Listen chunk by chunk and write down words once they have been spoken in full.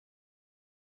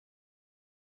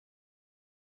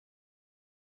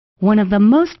One of the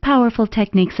most powerful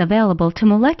techniques available to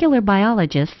molecular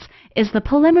biologists is the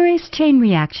polymerase chain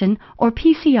reaction, or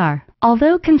PCR.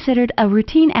 Although considered a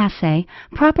routine assay,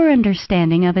 proper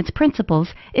understanding of its principles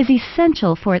is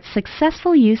essential for its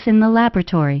successful use in the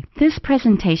laboratory. This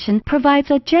presentation provides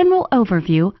a general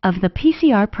overview of the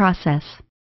PCR process.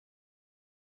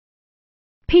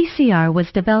 PCR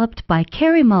was developed by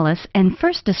Kary Mullis and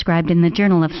first described in the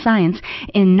Journal of Science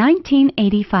in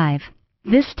 1985.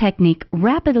 This technique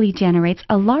rapidly generates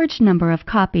a large number of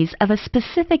copies of a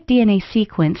specific DNA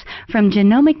sequence from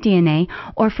genomic DNA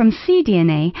or from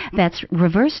cDNA that's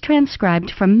reverse transcribed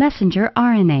from messenger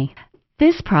RNA.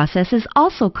 This process is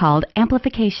also called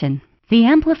amplification. The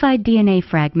amplified DNA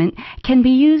fragment can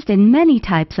be used in many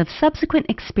types of subsequent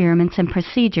experiments and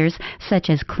procedures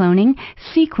such as cloning,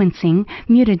 sequencing,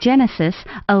 mutagenesis,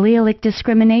 allelic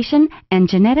discrimination, and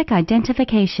genetic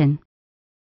identification.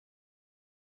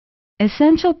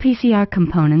 Essential PCR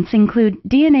components include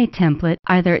DNA template,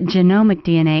 either genomic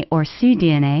DNA or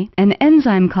cDNA, an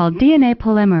enzyme called DNA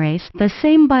polymerase, the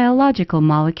same biological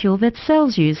molecule that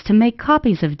cells use to make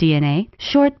copies of DNA,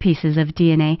 short pieces of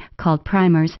DNA called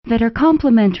primers that are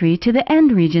complementary to the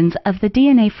end regions of the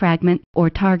DNA fragment or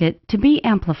target to be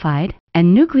amplified,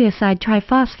 and nucleoside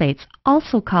triphosphates,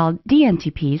 also called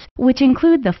dNTPs, which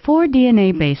include the 4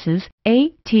 DNA bases A,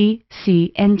 T,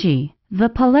 C, and G. The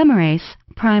polymerase,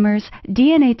 primers,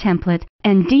 DNA template,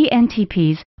 and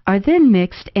dNTPs are then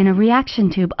mixed in a reaction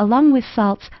tube along with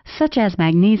salts such as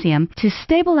magnesium to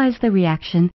stabilize the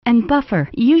reaction and buffer,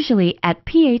 usually at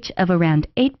pH of around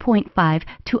 8.5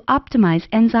 to optimize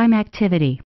enzyme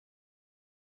activity.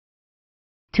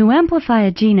 To amplify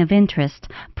a gene of interest,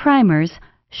 primers,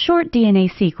 short DNA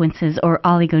sequences or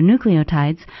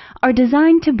oligonucleotides, are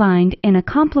designed to bind in a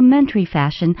complementary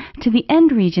fashion to the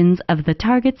end regions of the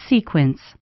target sequence.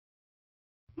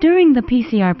 During the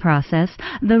PCR process,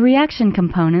 the reaction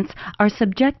components are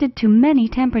subjected to many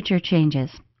temperature changes.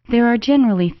 There are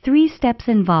generally 3 steps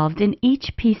involved in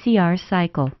each PCR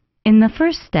cycle. In the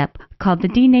first step, called the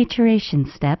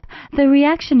denaturation step, the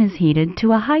reaction is heated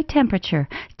to a high temperature,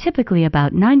 typically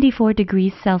about 94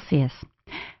 degrees Celsius.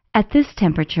 At this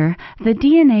temperature, the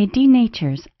DNA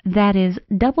denatures, that is,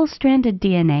 double-stranded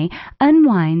DNA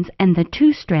unwinds and the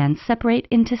 2 strands separate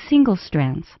into single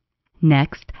strands.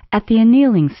 Next, at the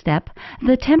annealing step,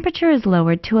 the temperature is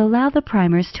lowered to allow the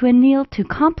primers to anneal to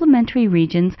complementary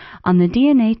regions on the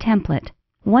DNA template.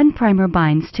 One primer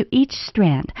binds to each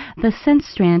strand, the sense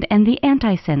strand and the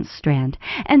antisense strand,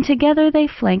 and together they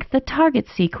flank the target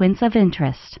sequence of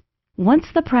interest. Once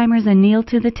the primers anneal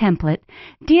to the template,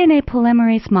 DNA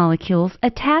polymerase molecules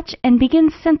attach and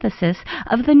begin synthesis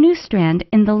of the new strand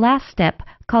in the last step,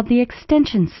 called the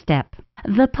extension step.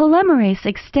 The polymerase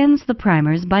extends the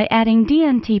primers by adding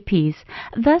dNTPs,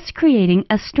 thus creating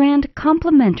a strand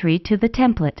complementary to the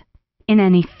template. In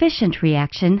an efficient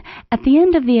reaction, at the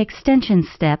end of the extension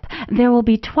step, there will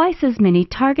be twice as many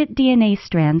target DNA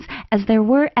strands as there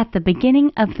were at the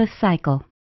beginning of the cycle.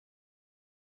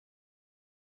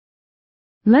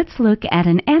 Let's look at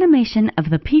an animation of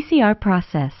the PCR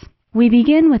process. We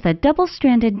begin with a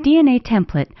double-stranded DNA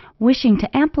template wishing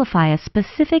to amplify a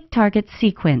specific target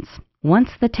sequence.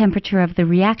 Once the temperature of the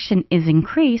reaction is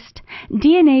increased,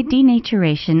 DNA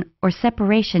denaturation or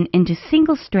separation into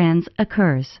single strands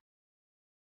occurs.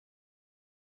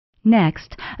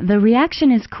 Next, the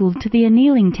reaction is cooled to the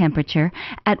annealing temperature,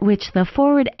 at which the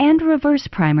forward and reverse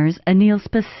primers anneal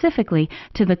specifically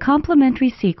to the complementary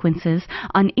sequences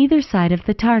on either side of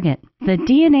the target. The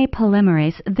DNA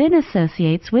polymerase then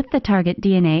associates with the target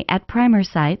DNA at primer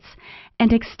sites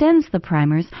and extends the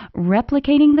primers,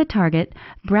 replicating the target,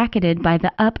 bracketed by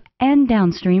the up and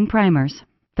downstream primers.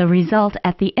 The result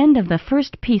at the end of the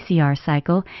first PCR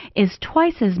cycle is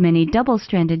twice as many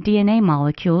double-stranded DNA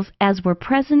molecules as were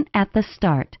present at the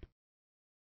start.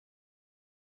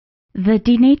 The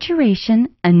denaturation,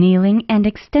 annealing, and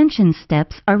extension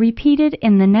steps are repeated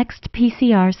in the next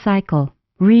PCR cycle.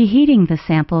 Reheating the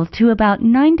sample to about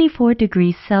 94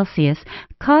 degrees Celsius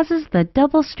causes the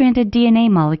double-stranded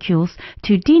DNA molecules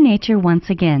to denature once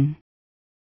again.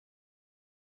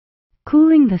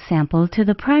 Cooling the sample to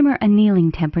the primer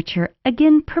annealing temperature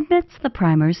again permits the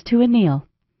primers to anneal.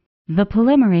 The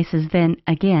polymerases then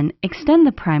again extend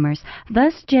the primers,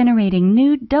 thus generating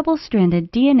new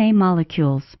double-stranded DNA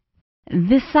molecules.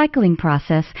 This cycling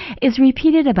process is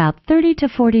repeated about 30 to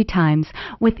 40 times,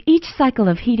 with each cycle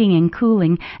of heating and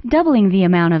cooling doubling the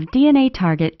amount of DNA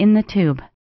target in the tube.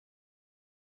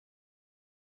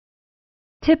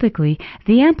 Typically,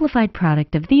 the amplified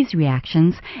product of these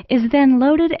reactions is then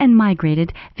loaded and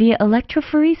migrated via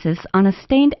electrophoresis on a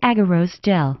stained agarose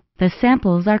gel. The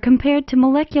samples are compared to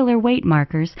molecular weight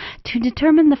markers to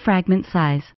determine the fragment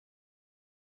size.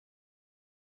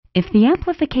 If the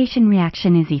amplification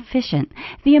reaction is efficient,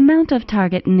 the amount of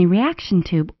target in the reaction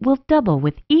tube will double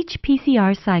with each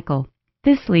PCR cycle.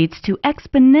 This leads to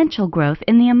exponential growth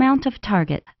in the amount of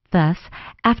target. Thus,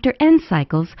 after n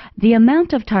cycles, the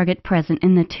amount of target present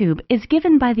in the tube is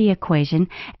given by the equation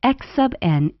x sub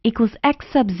n equals x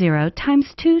sub 0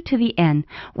 times 2 to the n,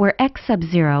 where x sub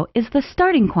 0 is the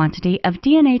starting quantity of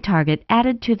DNA target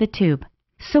added to the tube.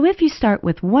 So if you start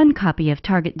with 1 copy of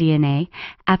target DNA,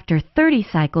 after 30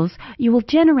 cycles, you will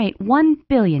generate 1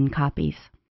 billion copies.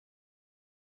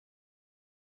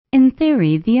 In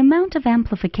theory, the amount of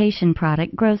amplification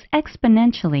product grows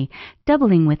exponentially,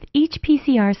 doubling with each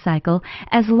PCR cycle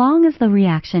as long as the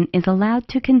reaction is allowed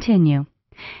to continue.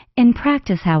 In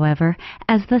practice, however,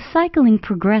 as the cycling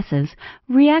progresses,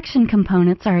 reaction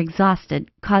components are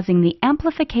exhausted, causing the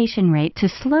amplification rate to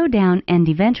slow down and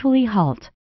eventually halt.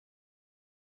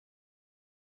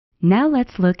 Now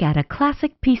let's look at a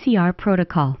classic PCR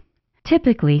protocol.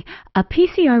 Typically, a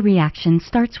PCR reaction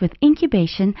starts with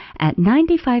incubation at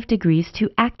 95 degrees to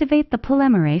activate the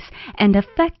polymerase and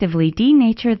effectively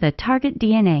denature the target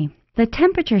DNA. The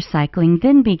temperature cycling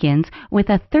then begins with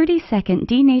a 30-second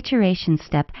denaturation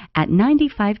step at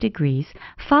 95 degrees,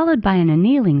 followed by an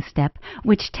annealing step,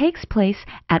 which takes place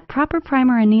at proper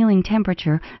primer annealing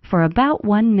temperature for about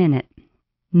 1 minute.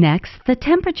 Next, the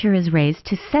temperature is raised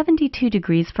to 72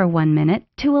 degrees for 1 minute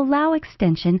to allow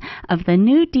extension of the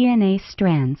new DNA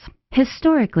strands.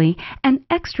 Historically, an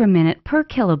extra minute per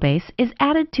kilobase is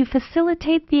added to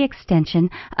facilitate the extension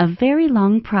of very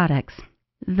long products.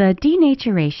 The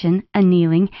denaturation,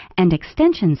 annealing, and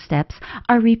extension steps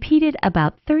are repeated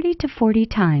about 30 to 40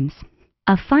 times.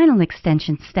 A final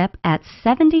extension step at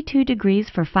 72 degrees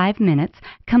for 5 minutes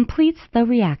completes the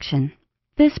reaction.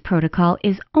 This protocol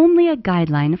is only a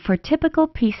guideline for typical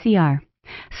PCR.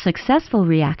 Successful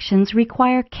reactions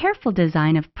require careful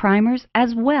design of primers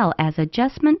as well as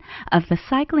adjustment of the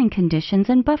cycling conditions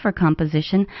and buffer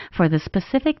composition for the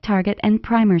specific target and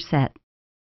primer set.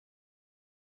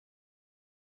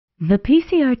 The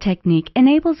PCR technique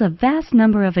enables a vast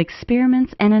number of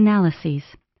experiments and analyses.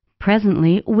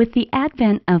 Presently, with the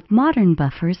advent of modern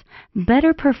buffers,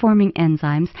 better performing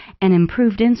enzymes, and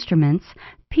improved instruments,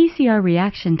 PCR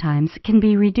reaction times can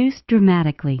be reduced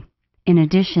dramatically. In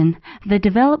addition, the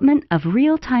development of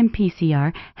real-time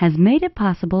PCR has made it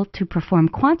possible to perform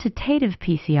quantitative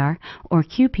PCR, or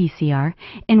qPCR,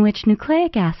 in which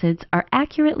nucleic acids are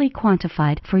accurately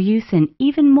quantified for use in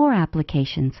even more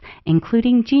applications,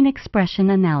 including gene expression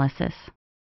analysis.